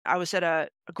I was at a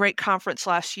great conference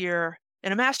last year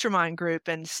in a mastermind group,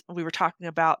 and we were talking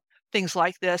about things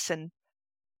like this. And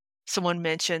someone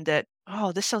mentioned that,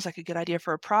 oh, this sounds like a good idea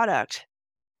for a product,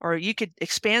 or you could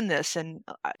expand this and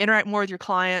interact more with your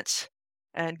clients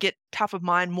and get top of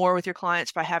mind more with your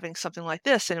clients by having something like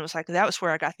this. And it was like, that was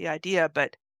where I got the idea,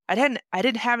 but I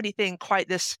didn't have anything quite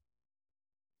this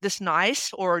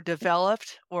nice or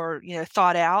developed or,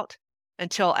 thought out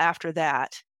until after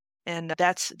that. And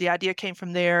the idea came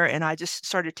from there. And I just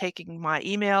started taking my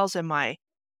emails and my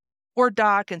Word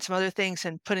doc and some other things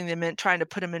and trying to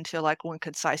put them into like one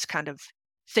concise kind of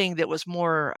thing that was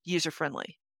more user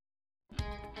friendly.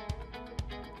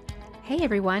 Hey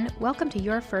everyone, welcome to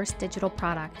Your First Digital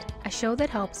Product, a show that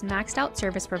helps maxed out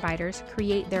service providers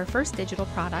create their first digital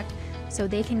product so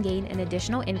they can gain an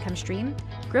additional income stream,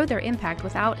 grow their impact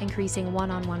without increasing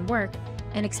one-on-one work,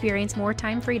 and experience more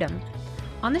time freedom.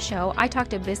 On the show, I talk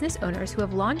to business owners who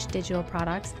have launched digital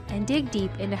products and dig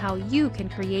deep into how you can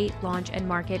create, launch, and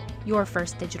market your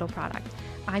first digital product.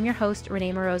 I'm your host,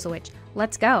 Renee Morozowicz.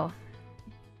 Let's go.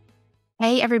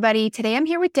 Hey everybody, today I'm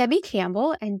here with Debbie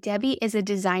Campbell, and Debbie is a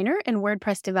designer and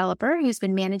WordPress developer who's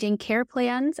been managing care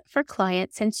plans for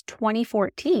clients since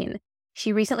 2014.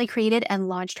 She recently created and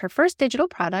launched her first digital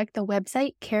product, the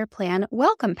website Care Plan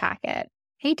Welcome Packet.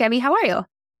 Hey Debbie, how are you?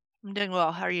 I'm doing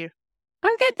well. How are you?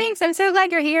 I'm good, thanks. I'm so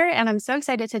glad you're here, and I'm so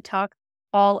excited to talk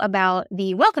all about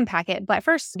the Welcome Packet. But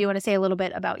first, do you want to say a little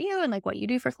bit about you and like what you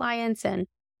do for clients and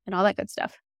all that good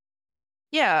stuff?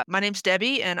 Yeah, my name's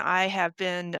Debbie, and I have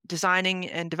been designing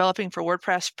and developing for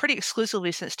WordPress pretty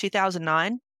exclusively since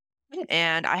 2009.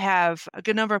 And I have a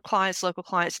good number of clients, local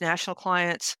clients, national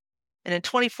clients. And in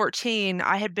 2014,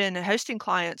 I had been hosting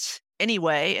clients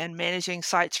anyway and managing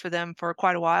sites for them for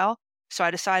quite a while. So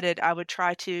I decided I would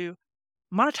try to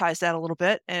monetize that a little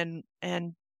bit and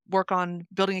work on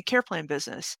building a care plan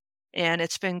business. And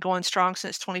it's been going strong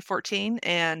since 2014.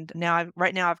 And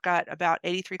right now I've got about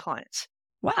 83 clients.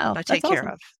 Wow, I take care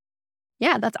of.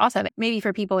 Yeah, that's awesome. Maybe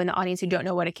for people in the audience who don't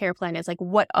know what a care plan is, like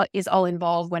what is all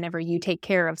involved whenever you take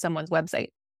care of someone's website?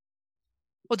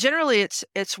 Well, generally it's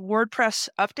WordPress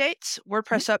updates,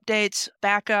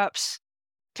 backups,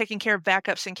 taking care of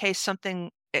backups in case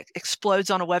something explodes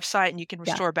on a website and you can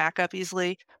restore backup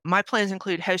easily. My plans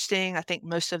include hosting. I think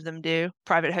most of them do,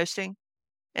 private hosting.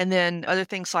 And then other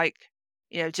things like,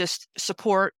 just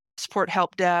support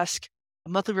help desk,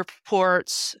 monthly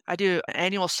reports. I do an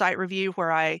annual site review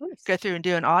where I go through and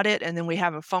do an audit, and then we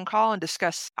have a phone call and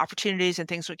discuss opportunities and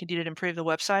things we can do to improve the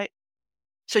website.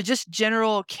 So just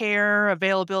general care,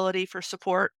 availability for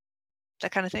support,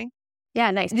 that kind of thing. Yeah,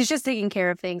 nice. It's just taking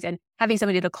care of things and having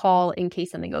somebody to call in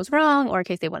case something goes wrong or in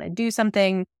case they want to do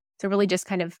something. So really just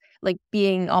kind of like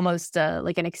being almost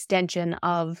like an extension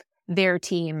of their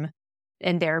team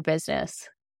and their business.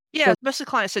 Yeah, most of the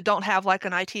clients that don't have like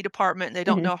an IT department and they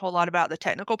don't know a whole lot about the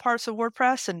technical parts of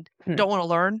WordPress and don't want to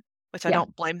learn, which I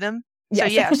don't blame them. So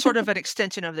yeah, sort of an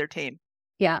extension of their team.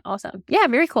 Yeah, awesome. Yeah,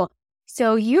 very cool.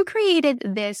 So you created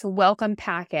this welcome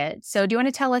packet. So do you want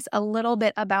to tell us a little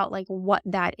bit about like what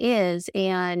that is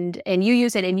and you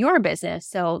use it in your business.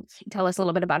 So tell us a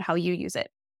little bit about how you use it.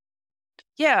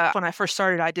 Yeah, when I first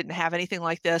started, I didn't have anything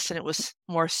like this, and it was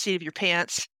more seat of your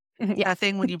pants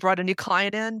thing when you brought a new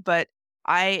client in. But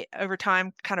I, over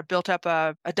time, kind of built up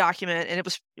a document, and it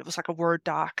was like a Word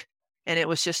doc, and it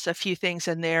was just a few things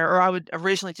in there. Or I would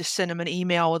originally just send them an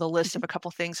email with a list of a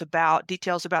couple things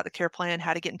details about the care plan,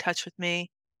 how to get in touch with me.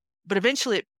 But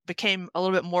eventually it became a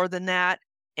little bit more than that.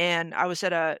 And I was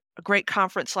at a great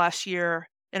conference last year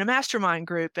in a mastermind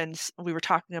group, and we were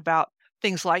talking about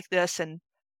things like this. And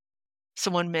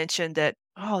someone mentioned that,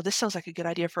 oh, this sounds like a good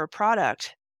idea for a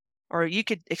product, or you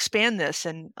could expand this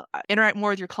and interact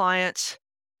more with your clients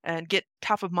and get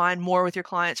top of mind more with your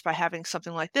clients by having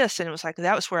something like this. And it was like,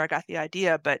 that was where I got the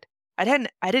idea, but I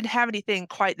didn't have anything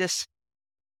quite this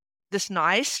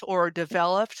nice or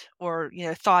developed or,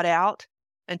 thought out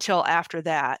until after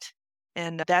that.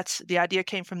 And the idea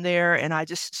came from there. And I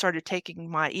just started taking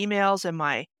my emails and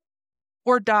my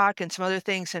Word doc and some other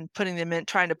things and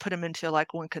trying to put them into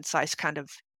like one concise kind of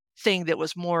thing that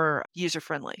was more user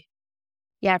friendly.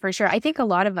 Yeah, for sure. I think a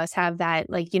lot of us have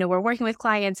that, like, we're working with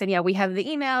clients and we have the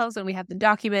emails and we have the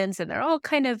documents and they're all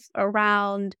kind of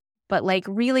around, but like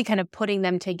really kind of putting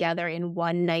them together in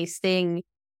one nice thing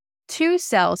to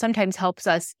sell sometimes helps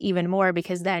us even more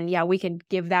because then, we can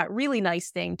give that really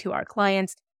nice thing to our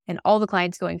clients and all the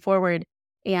clients going forward.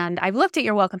 And I've looked at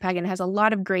your welcome packet and it has a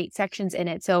lot of great sections in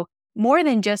it. So more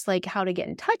than just like how to get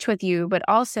in touch with you, but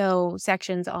also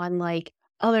sections on like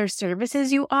other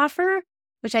services you offer,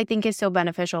 which I think is so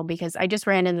beneficial because I just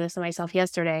ran into this myself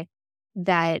yesterday.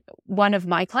 that one of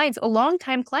my clients, a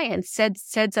longtime client, said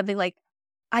something like,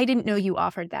 I didn't know you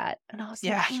offered that. And I was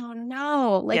like, oh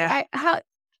no, like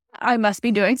I must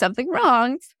be doing something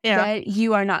wrong that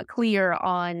you are not clear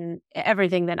on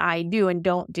everything that I do and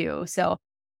don't do. So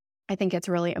I think it's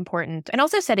really important. And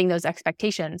also setting those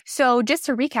expectations. So just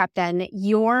to recap then,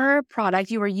 your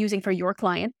product you were using for your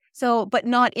client, but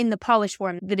not in the polished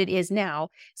form that it is now.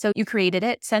 So you created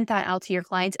it, sent that out to your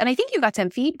clients. And I think you got some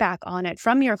feedback on it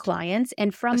from your clients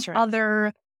and from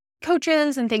other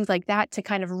coaches and things like that to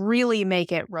kind of really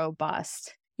make it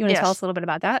robust. You want to tell us a little bit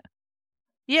about that?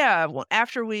 Yeah. Well,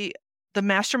 after the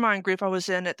mastermind group I was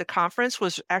in at the conference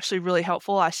was actually really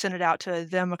helpful. I sent it out to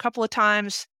them a couple of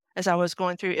times as I was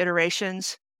going through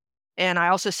iterations. And I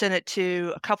also sent it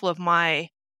to a couple of my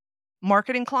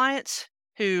marketing clients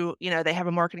who, they have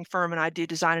a marketing firm and I do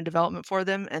design and development for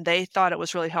them. And they thought it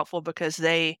was really helpful because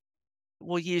they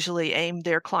will usually aim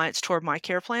their clients toward my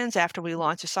care plans after we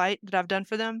launch a site that I've done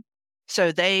for them.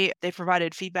 So they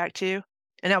provided feedback too.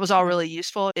 And that was all really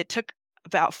useful. It took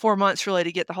about 4 months really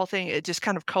to get the whole thing. It just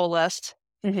kind of coalesced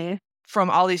from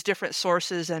all these different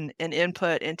sources and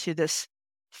input into this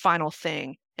final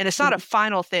thing. And it's not a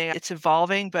final thing. It's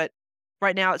evolving, but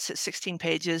right now it's at 16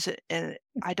 pages. And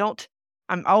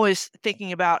I'm always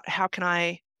thinking about how can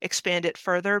I expand it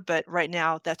further. But right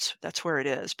now that's where it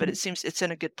is. But it seems it's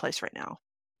in a good place right now.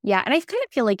 Yeah. And I kind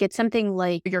of feel like it's something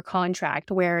like your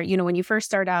contract where, when you first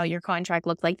start out, your contract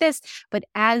looked like this. But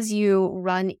as you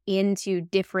run into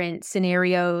different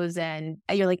scenarios and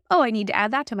you're like, oh, I need to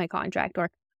add that to my contract, or,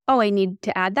 oh, I need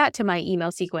to add that to my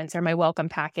email sequence or my welcome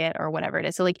packet or whatever it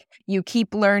is. So like you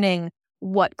keep learning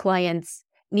what clients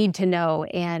need to know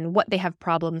and what they have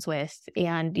problems with.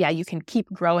 And you can keep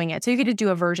growing it. So you could do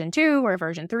a version 2 or a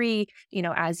version 3,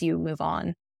 as you move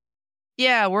on.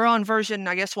 Yeah, we're on version,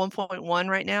 I guess, 1.1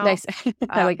 right now. Nice.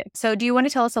 I like it. So do you want to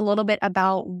tell us a little bit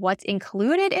about what's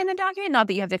included in the document? Not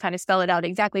that you have to kind of spell it out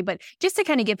exactly, but just to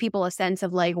kind of give people a sense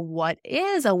of like, what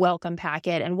is a welcome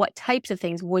packet and what types of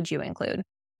things would you include?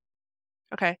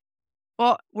 Okay.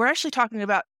 Well, we're actually talking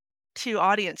about 2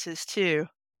 audiences too,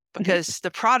 because the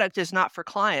product is not for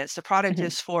clients. The product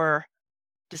is for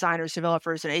designers,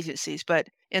 developers, and agencies. But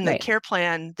in the care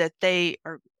plan that they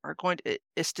are going to,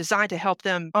 it's designed to help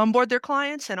them onboard their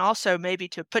clients and also maybe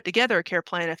to put together a care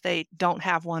plan if they don't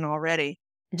have one already.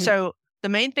 So the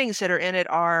main things that are in it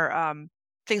are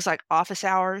things like office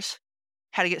hours,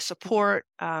 how to get support,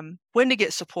 when to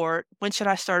get support, when should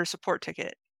I start a support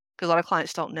ticket? Because a lot of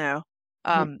clients don't know.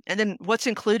 And then what's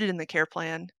included in the care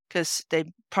plan, because they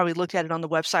probably looked at it on the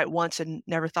website once and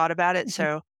never thought about it.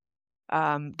 So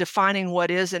defining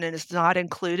what is and is not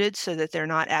included so that they're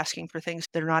not asking for things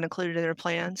that are not included in their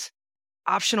plans.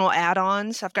 Optional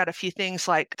add-ons. I've got a few things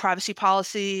like privacy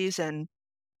policies and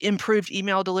improved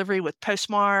email delivery with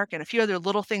Postmark and a few other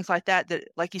little things like that,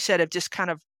 like you said, have just kind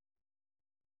of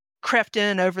crept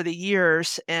in over the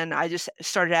years. And I just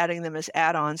started adding them as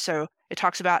add-ons. So it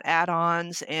talks about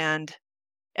add-ons and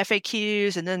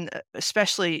FAQs, and then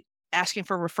especially asking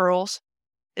for referrals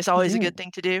is always a good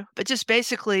thing to do. But just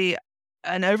basically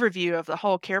an overview of the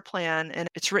whole care plan, and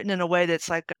it's written in a way that's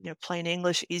like plain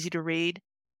English, easy to read,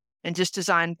 and just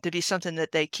designed to be something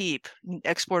that they keep,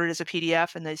 export it as a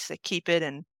PDF, and they keep it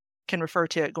and can refer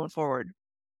to it going forward.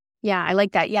 Yeah, I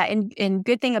like that. Yeah, and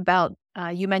good thing about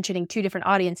you mentioning 2 different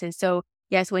audiences. So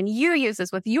yes, when you use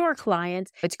this with your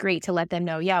clients, it's great to let them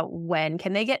know, when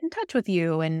can they get in touch with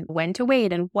you and when to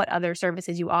wait and what other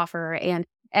services you offer, and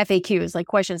FAQs, like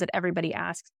questions that everybody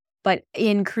asks. But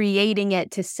in creating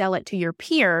it to sell it to your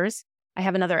peers, I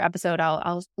have another episode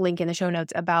I'll link in the show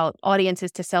notes about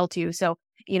audiences to sell to. So,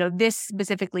 this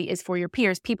specifically is for your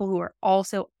peers, people who are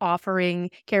also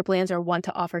offering care plans or want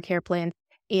to offer care plans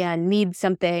and need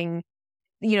something,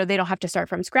 they don't have to start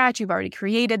from scratch. You've already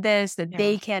created this, that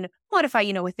they can modify,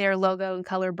 with their logo and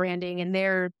color branding and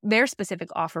their specific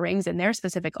offerings and their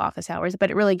specific office hours. But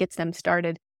it really gets them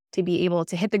started to be able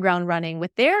to hit the ground running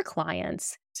with their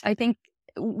clients. I think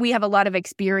we have a lot of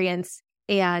experience,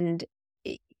 and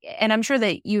I'm sure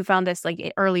that you found this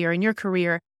like earlier in your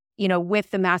career, with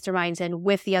the masterminds and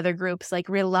with the other groups, like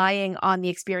relying on the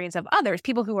experience of others,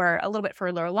 people who are a little bit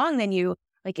further along than you,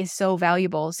 like is so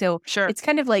valuable. So it's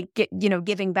kind of like,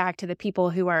 giving back to the people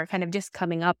who are kind of just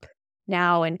coming up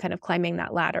now and kind of climbing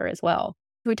that ladder as well.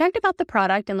 We talked about the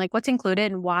product and like what's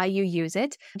included and why you use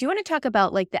it. Do you want to talk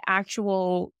about like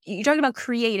you talked about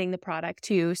creating the product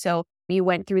too. So you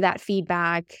went through that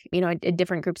feedback, at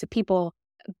different groups of people.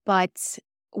 But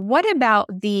what about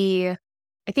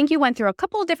I think you went through a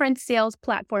couple of different sales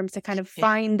platforms to kind of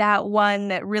find that one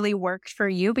that really worked for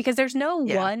you, because there's no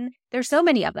one, there's so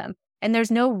many of them. And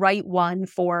there's no right one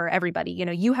for everybody.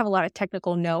 You have a lot of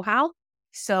technical know-how.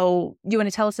 So do you want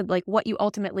to tell us like what you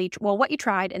what you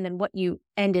tried and then what you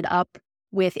ended up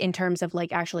with in terms of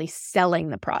like actually selling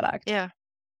the product? Yeah.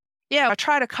 Yeah, I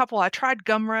tried a couple. I tried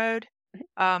Gumroad,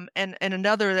 and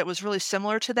another that was really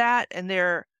similar to that. And if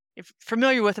you're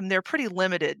familiar with them, they're pretty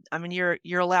limited. I mean,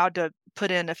 you're allowed to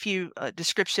put in a few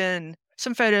description,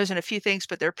 some photos, and a few things,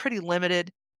 but they're pretty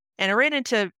limited. And I ran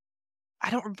into, I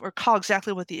don't recall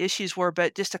exactly what the issues were,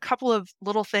 but just a couple of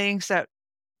little things that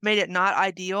made it not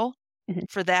ideal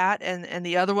for that. And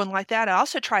the other one like that. I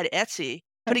also tried Etsy,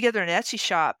 put together an Etsy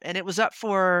shop, and it was up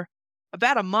for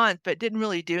about a month, but didn't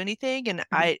really do anything. And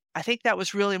I think that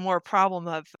was really more a problem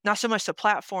of not so much the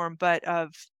platform, but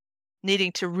of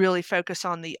needing to really focus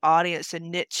on the audience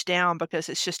and niche down because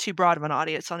it's just too broad of an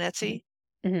audience on Etsy.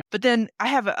 But then I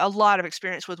have a lot of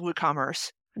experience with WooCommerce.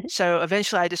 So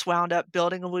eventually I just wound up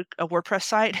building a WordPress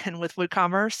site and with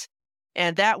WooCommerce.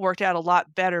 And that worked out a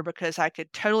lot better because I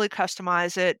could totally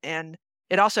customize it. And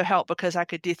it also helped because I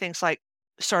could do things like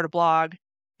start a blog,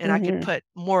 and I could put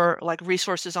more like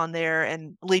resources on there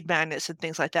and lead magnets and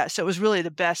things like that. So it was really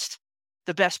the best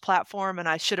platform. And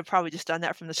I should have probably just done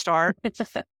that from the start.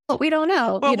 But we don't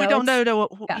know. Well, we don't know.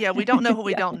 We don't know what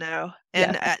we don't know.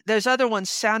 And those other ones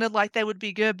sounded like they would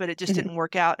be good, but it just didn't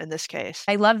work out in this case.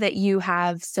 I love that you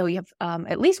have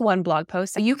at least one blog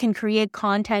post. So you can create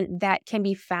content that can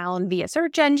be found via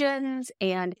search engines.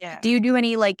 And do you do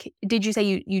any, did you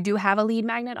say you do have a lead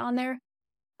magnet on there?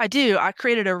 I do. I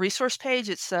created a resource page.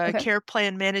 It's a care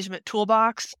plan management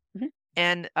toolbox.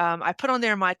 And I put on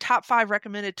there my top 5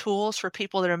 recommended tools for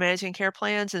people that are managing care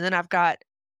plans. And then I've got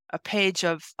a page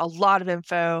of a lot of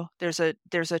info. There's a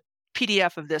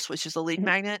PDF of this, which is a lead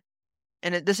magnet.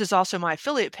 And this is also my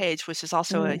affiliate page, which is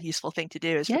also a useful thing to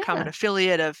do, is become an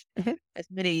affiliate of as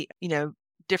many,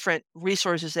 different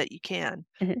resources that you can.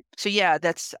 So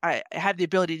I have the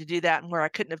ability to do that, and where I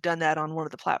couldn't have done that on one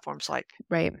of the platforms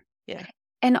Yeah.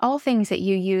 And all things that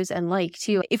you use and like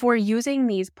too. If we're using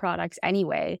these products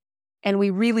anyway, and we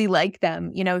really like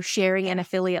them, sharing an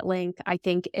affiliate link, I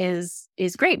think is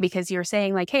great because you're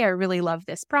saying like, hey, I really love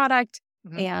this product.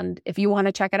 And if you want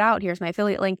to check it out, here's my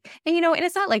affiliate link. And, and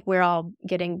it's not like we're all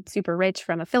getting super rich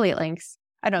from affiliate links.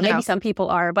 I don't know, maybe some people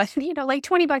are, but, like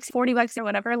 $20, $40 or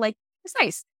whatever, like it's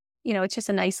nice. It's just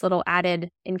a nice little added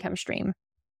income stream.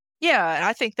 Yeah, and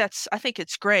I think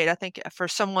it's great. I think for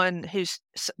someone who's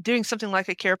doing something like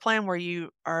a care plan where you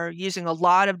are using a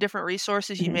lot of different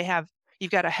resources, you've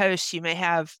got a host, you may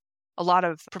have a lot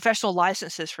of professional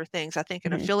licenses for things. I think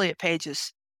an affiliate page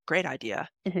is a great idea.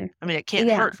 I mean, it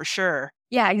can't hurt for sure.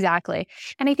 Yeah, exactly.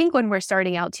 And I think when we're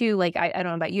starting out too, like, I don't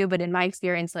know about you, but in my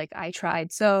experience, like I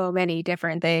tried so many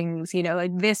different things,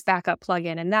 like this backup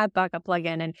plugin and that backup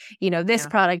plugin and, this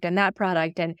product and that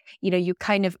product. And, you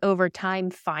kind of over time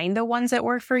find the ones that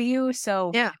work for you.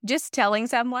 So just telling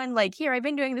someone like, here, I've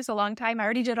been doing this a long time. I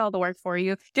already did all the work for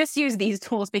you. Just use these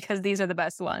tools because these are the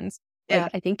best ones.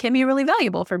 I think can be really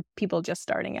valuable for people just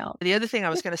starting out. The other thing I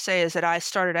was going to say is that I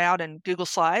started out in Google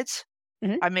Slides.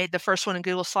 I made the first one in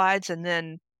Google Slides, and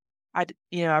then I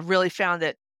really found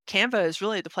that Canva is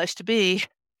really the place to be.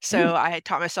 So I had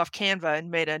taught myself Canva and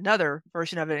made another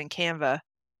version of it in Canva.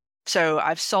 So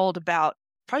I've sold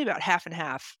probably about half and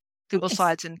half Google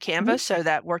Slides and Canva. So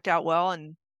that worked out well,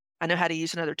 and I know how to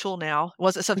use another tool now. It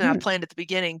wasn't something I planned at the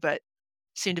beginning, but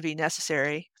seemed to be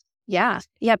necessary. Yeah.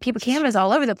 Canva's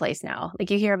all over the place now. Like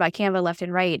you hear about Canva left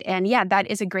and right. And that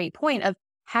is a great point of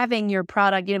having your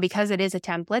product, because it is a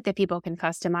template that people can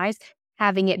customize,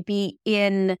 having it be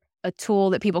in a tool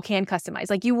that people can customize.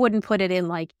 Like you wouldn't put it in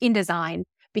like InDesign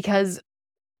because,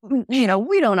 we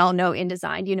don't all know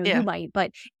InDesign, you might,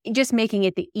 but just making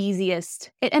it the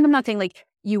easiest. And I'm not saying like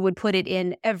you would put it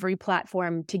in every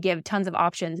platform to give tons of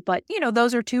options, but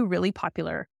those are 2 really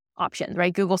popular options,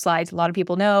 right? Google Slides, a lot of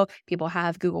people know, people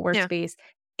have Google Workspace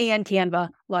and Canva,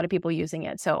 a lot of people using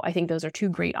it. So I think those are 2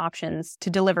 great options to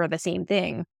deliver the same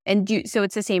thing. And so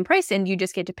it's the same price and you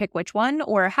just get to pick which one,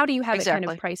 or how do you have it kind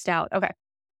of priced out? Okay.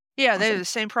 Yeah, they're the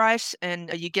same price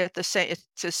and you get it's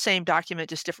the same document,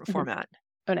 just different format.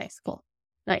 Oh, nice. Cool.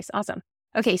 Nice. Awesome.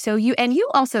 Okay. So you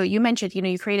mentioned,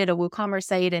 you created a WooCommerce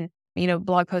site and,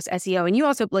 blog post SEO, and you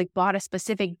also like bought a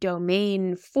specific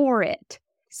domain for it.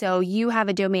 So you have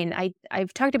a domain.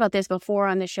 I've talked about this before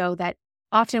on the show that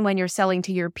often when you're selling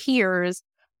to your peers,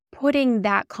 putting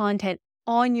that content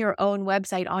on your own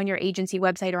website, on your agency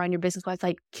website, or on your business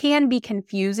website can be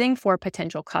confusing for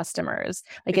potential customers.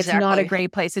 Like It's not a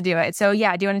great place to do it. So do you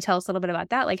want to tell us a little bit about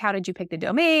that? Like how did you pick the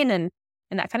domain and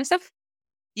that kind of stuff?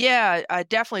 Yeah, I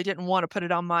definitely didn't want to put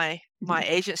it on my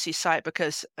agency site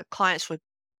because clients would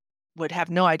would have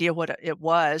no idea what it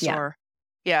was Yeah. or,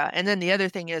 yeah. And then the other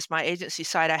thing is my agency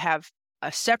side, I have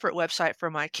a separate website for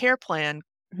my care plan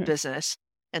business.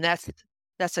 And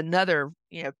that's another,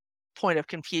 point of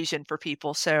confusion for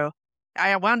people. So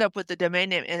I wound up with the domain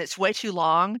name and it's way too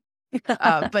long.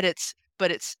 But it's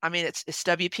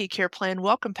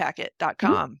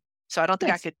wpcareplanwelcomepacket.com. So I don't think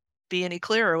I Nice. could be any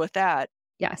clearer with that.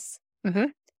 Yes.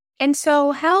 And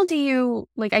so how do you,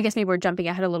 like, I guess maybe we're jumping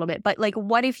ahead a little bit, but like,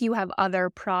 what if you have other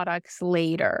products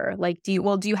later? Like, do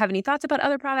you have any thoughts about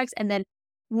other products? And then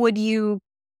would you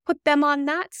put them on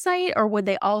that site or would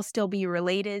they all still be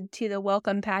related to the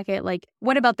welcome packet? Like,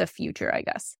 what about the future, I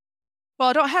guess? Well,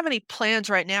 I don't have any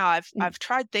plans right now. I've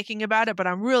tried thinking about it, but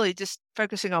I'm really just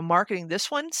focusing on marketing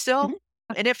this one still.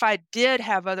 And if I did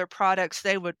have other products,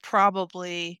 they would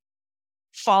probably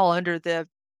fall under the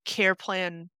care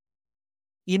plan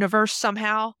universe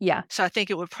somehow. Yeah. So I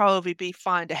think it would probably be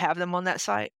fine to have them on that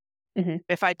site.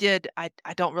 If I did, I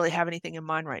don't really have anything in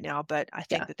mind right now, but I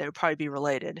think that they would probably be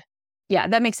related. Yeah,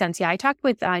 that makes sense. Yeah, I talked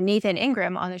with Nathan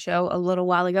Ingram on the show a little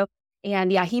while ago.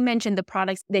 And yeah, he mentioned the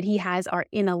products that he has are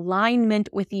in alignment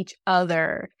with each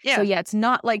other. Yeah. So yeah, it's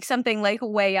not like something like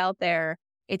way out there.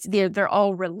 It's they're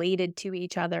all related to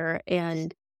each other.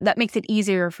 And that makes it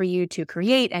easier for you to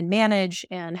create and manage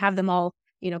and have them all,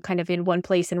 kind of in one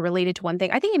place and related to one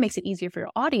thing. I think it makes it easier for your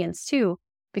audience too,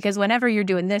 because whenever you're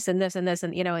doing this and this and this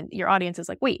and, and your audience is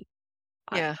like, wait,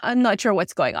 I'm not sure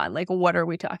what's going on. Like, what are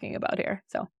we talking about here?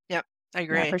 So, yep, I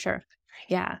agree. Yeah, for sure.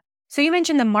 Yeah. So you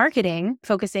mentioned the marketing,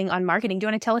 focusing on marketing. Do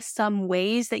you want to tell us some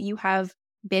ways that you have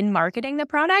been marketing the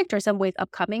product or some ways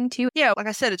upcoming too? Yeah, like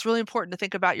I said, it's really important to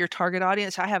think about your target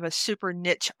audience. I have a super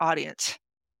niche audience.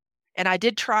 And I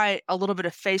did try a little bit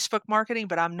of Facebook marketing,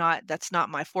 but that's not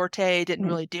my forte. Didn't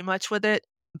really do much with it.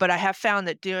 But I have found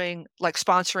that doing like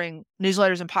sponsoring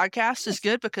newsletters and podcasts is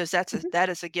good because that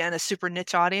is again a super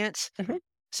niche audience.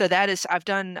 So I've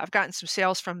gotten some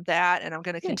sales from that and I'm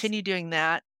going to continue doing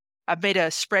that. I've made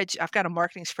I've got a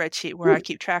marketing spreadsheet where I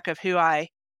keep track of who I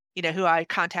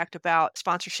contact about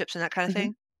sponsorships and that kind of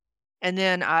thing. And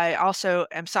then I also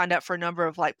am signed up for a number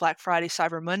of like Black Friday,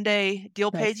 Cyber Monday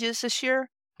deal pages this year.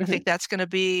 I think that's going to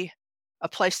be a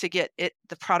place to get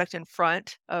the product in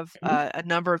front of a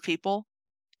number of people.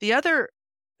 The other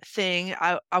thing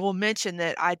I will mention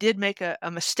that I did make a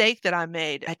mistake that I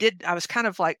made. I was kind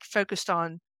of like focused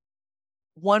on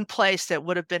one place that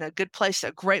would have been a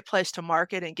great place to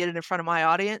market and get it in front of my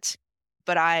audience.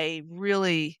 But I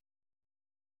really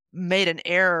made an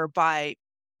error by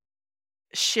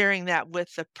sharing that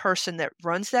with the person that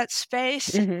runs that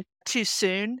space too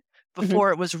soon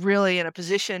before it was really in a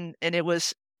position. And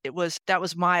that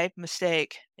was my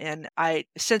mistake. And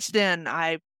since then,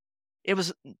 it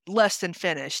was less than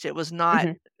finished. It was not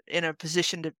in a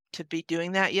position to be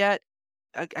doing that yet.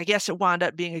 I guess it wound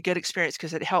up being a good experience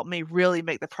because it helped me really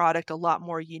make the product a lot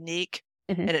more unique.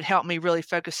 And it helped me really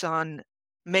focus on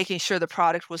making sure the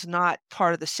product was not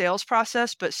part of the sales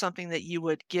process, but something that you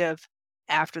would give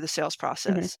after the sales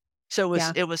process. So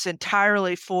it was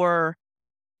entirely for,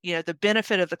 the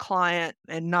benefit of the client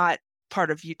and not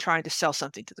part of you trying to sell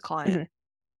something to the client.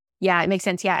 Yeah, it makes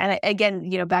sense. Yeah. And again,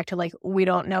 back to like, we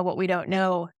don't know what we don't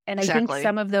know. And I think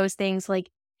some of those things like,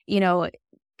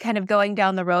 kind of going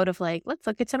down the road of like, let's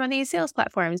look at some of these sales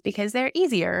platforms because they're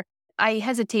easier. I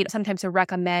hesitate sometimes to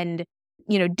recommend,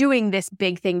 doing this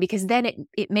big thing because then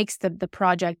it makes the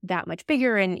project that much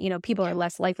bigger and, people are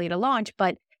less likely to launch.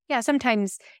 But yeah,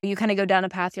 sometimes you kind of go down a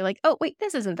path. You're like, oh, wait,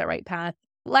 this isn't the right path.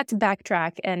 Let's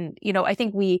backtrack. And, I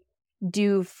think we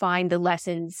do find the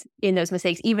lessons in those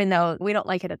mistakes, even though we don't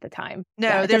like it at the time.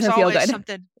 No, there's always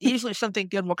usually something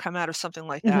good will come out of something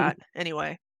like that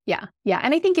anyway. Yeah. Yeah.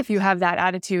 And I think if you have that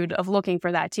attitude of looking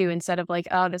for that too, instead of like,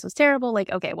 oh, this was terrible,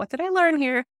 like, okay, what did I learn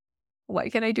here?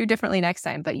 What can I do differently next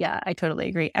time? But yeah, I totally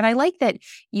agree. And I like that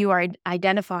you are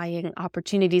identifying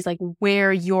opportunities like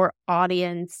where your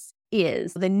audience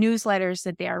is, the newsletters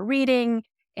that they are reading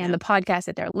and the podcasts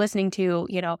that they're listening to,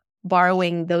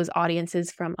 borrowing those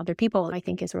audiences from other people, I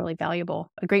think is really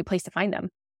valuable. A great place to find them.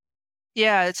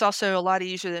 Yeah, it's also a lot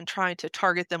easier than trying to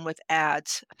target them with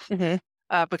ads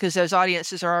because those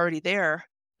audiences are already there.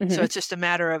 So it's just a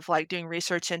matter of like doing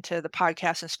research into the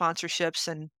podcasts and sponsorships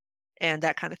and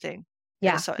that kind of thing.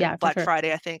 Yeah, Black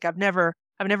Friday, I think I've never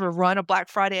run a Black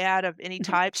Friday ad of any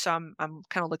type, so I'm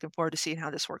kind of looking forward to seeing how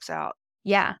this works out.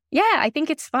 Yeah. Yeah. I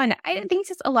think it's fun. I think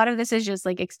a lot of this is just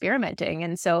like experimenting.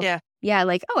 And so,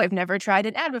 like, oh, I've never tried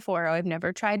an ad before. Or I've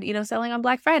never tried, selling on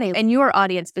Black Friday. And your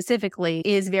audience specifically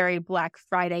is very Black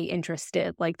Friday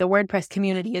interested. Like the WordPress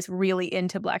community is really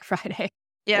into Black Friday.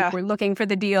 Yeah. Like, we're looking for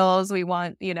the deals. We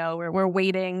want, we're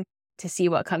waiting to see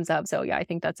what comes up. So yeah, I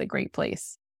think that's a great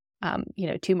place.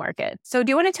 to market. So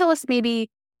do you want to tell us maybe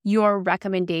your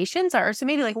recommendations are, so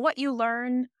maybe like what you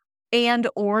learn and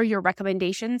or your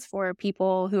recommendations for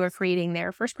people who are creating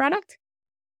their first product?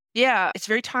 Yeah, it's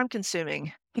very time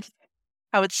consuming.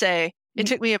 I would say it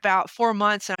took me about 4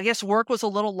 months. And I guess work was a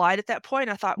little light at that point.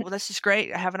 I thought, well, this is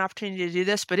great. I have an opportunity to do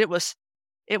this, but it was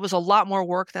a lot more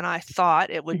work than I thought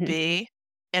it would be.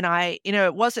 And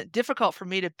it wasn't difficult for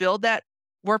me to build that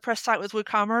WordPress site with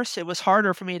WooCommerce. It was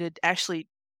harder for me to actually,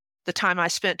 the time I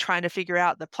spent trying to figure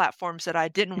out the platforms that I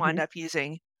didn't wind up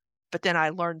using. But then I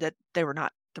learned that they were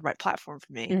not the right platform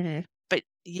for me. But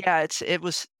yeah, it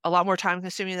was a lot more time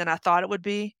consuming than I thought it would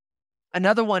be.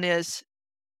 Another one is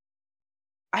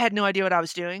I had no idea what I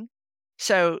was doing.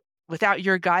 So without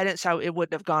your guidance, it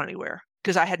wouldn't have gone anywhere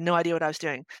because I had no idea what I was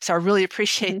doing. So I really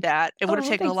appreciate that. It would have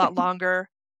taken a lot longer.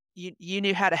 You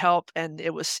knew how to help, and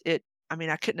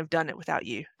I couldn't have done it without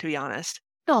you, to be honest.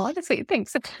 Oh, that's sweet.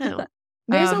 Thanks. No.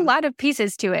 There's a lot of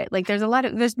pieces to it. Like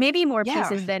there's maybe more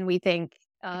pieces than we think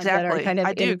that are kind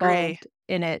of involved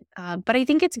in it. But I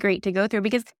think it's great to go through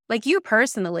because like you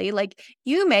personally, like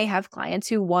you may have clients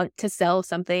who want to sell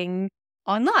something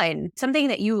online. Something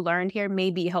that you learned here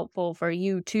may be helpful for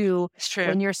you too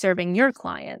when you're serving your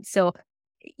clients. So,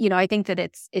 I think that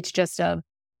it's just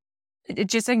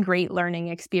a great learning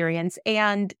experience.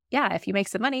 And yeah, if you make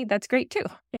some money, that's great too.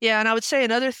 Yeah. And I would say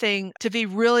another thing, to be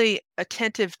really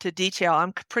attentive to detail.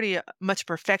 I'm pretty much a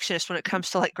perfectionist when it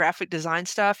comes to like graphic design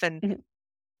stuff. And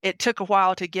it took a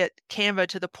while to get Canva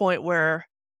to the point where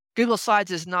Google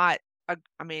Slides is not,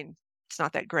 it's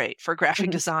not that great for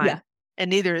graphic design. Yeah.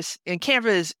 And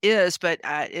Canva is, but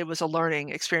it was a learning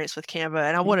experience with Canva.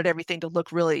 And I wanted everything to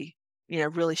look really,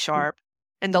 really sharp.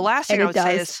 And the last thing I would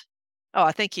say is,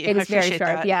 oh, thank you. It is very sharp.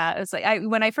 That. Yeah. It's like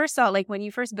when I first saw, like when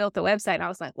you first built the website, I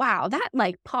was like, wow, that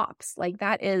like pops. Like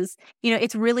that is,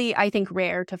 it's really, I think,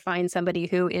 rare to find somebody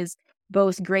who is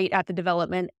both great at the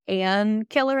development and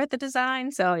killer at the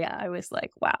design. So yeah, I was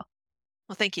like, wow.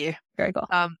 Well, thank you. Very cool.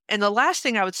 And the last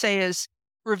thing I would say is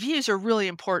reviews are really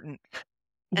important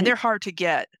and they're hard to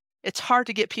get. It's hard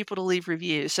to get people to leave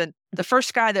reviews. And the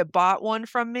first guy that bought one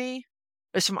from me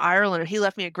was from Ireland, and he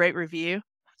left me a great review.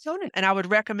 And I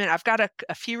would recommend, I've got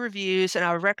a few reviews, and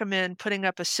I would recommend putting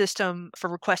up a system for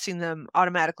requesting them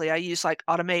automatically. I use like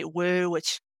Automate Woo,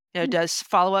 which does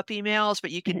follow-up emails, but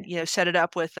you can set it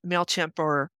up with MailChimp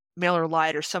or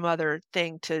MailerLite or some other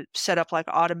thing to set up like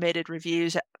automated review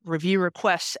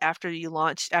requests after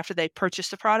they purchase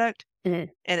the product. And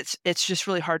it's just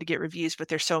really hard to get reviews, but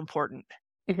they're so important.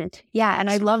 Yeah, and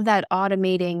I love that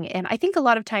automating. And I think a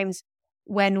lot of times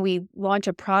when we launch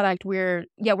a product, we're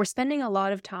spending a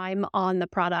lot of time on the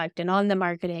product and on the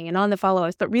marketing and on the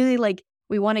follow-ups, but really like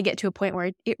we want to get to a point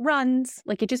where it runs,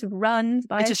 like it just runs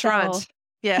by itself. It just runs.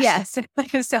 Yes.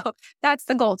 So that's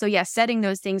the goal. So yeah, setting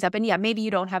those things up, and yeah, maybe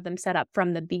you don't have them set up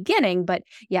from the beginning, but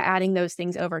yeah, adding those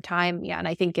things over time. Yeah. And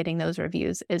I think getting those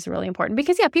reviews is really important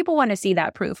because yeah, people want to see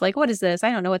that proof. Like, what is this?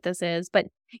 I don't know what this is, but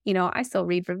I still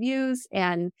read reviews,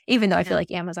 and even though I feel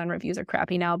like Amazon reviews are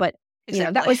crappy now, but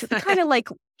that was kind of like,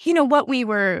 what we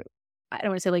were, I don't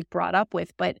want to say like brought up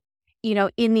with, but,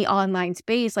 in the online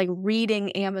space, like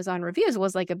reading Amazon reviews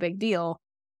was like a big deal,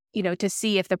 to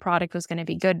see if the product was going to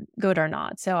be good or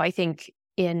not. So I think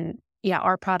in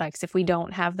our products, if we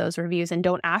don't have those reviews and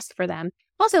don't ask for them,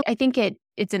 also, I think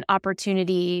it's an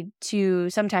opportunity to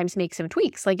sometimes make some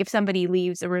tweaks. Like if somebody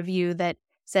leaves a review that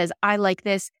says, I like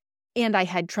this and I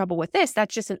had trouble with this,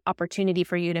 that's just an opportunity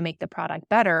for you to make the product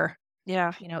better.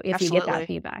 Yeah. If absolutely. You get that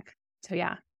feedback. So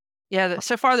yeah. Yeah.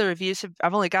 So far the reviews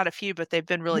I've only got a few, but they've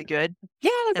been really good.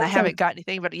 Yeah. And awesome. I haven't got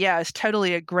anything, but yeah, it's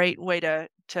totally a great way to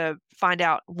find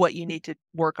out what you need to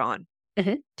work on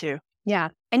too. Yeah.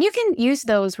 And you can use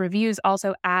those reviews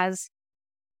also as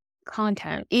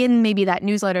content in maybe that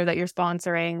newsletter that you're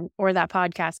sponsoring or that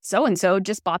podcast. So-and-so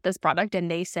just bought this product and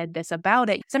they said this about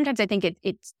it. Sometimes I think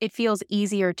it feels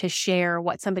easier to share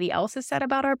what somebody else has said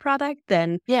about our product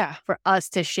than for us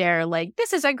to share like,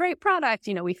 this is a great product.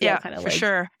 We feel kind of like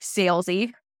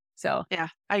salesy. So yeah,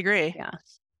 I agree.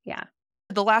 Yeah.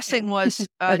 The last thing was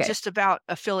just about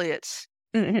affiliates.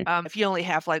 If you only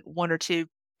have like one or two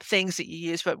things that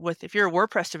you use, but if you're a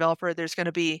WordPress developer, there's going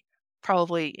to be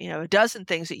probably, a dozen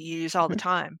things that you use all the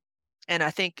time. And I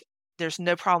think there's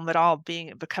no problem at all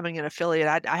becoming an affiliate.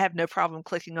 I have no problem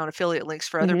clicking on affiliate links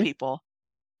for other people.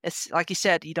 It's like you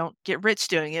said, you don't get rich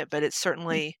doing it, but it's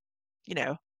certainly,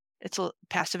 it's a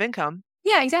passive income.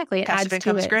 Yeah, exactly. Passive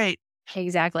income is great.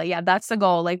 Exactly. Yeah, that's the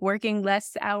goal. Like working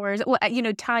less hours,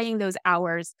 tying those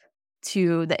hours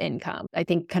to the income. I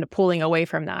think kind of pulling away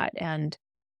from that. And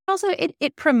also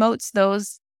it promotes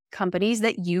those companies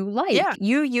that you like. Yeah.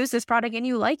 You use this product and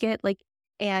you like it. Like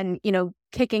and,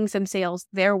 kicking some sales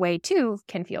their way too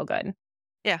can feel good.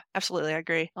 Yeah, absolutely. I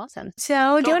agree. Awesome.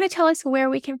 So do you want to tell us where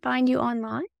we can find you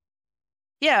online?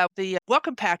 Yeah, the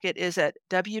welcome packet is at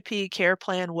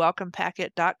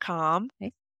wpcareplanwelcomepacket.com.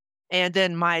 Okay. And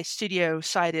then my studio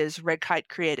site is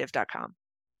redkitecreative.com.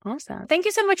 Awesome. Thank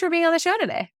you so much for being on the show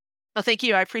today. Well, thank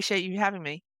you. I appreciate you having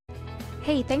me.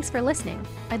 Hey, thanks for listening.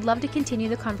 I'd love to continue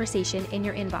the conversation in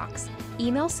your inbox.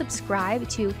 Email subscribe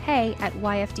to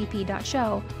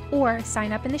hey@yfdp.show or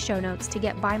sign up in the show notes to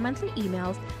get bi-monthly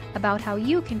emails about how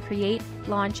you can create,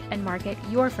 launch, and market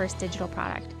your first digital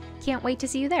product. Can't wait to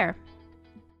see you there.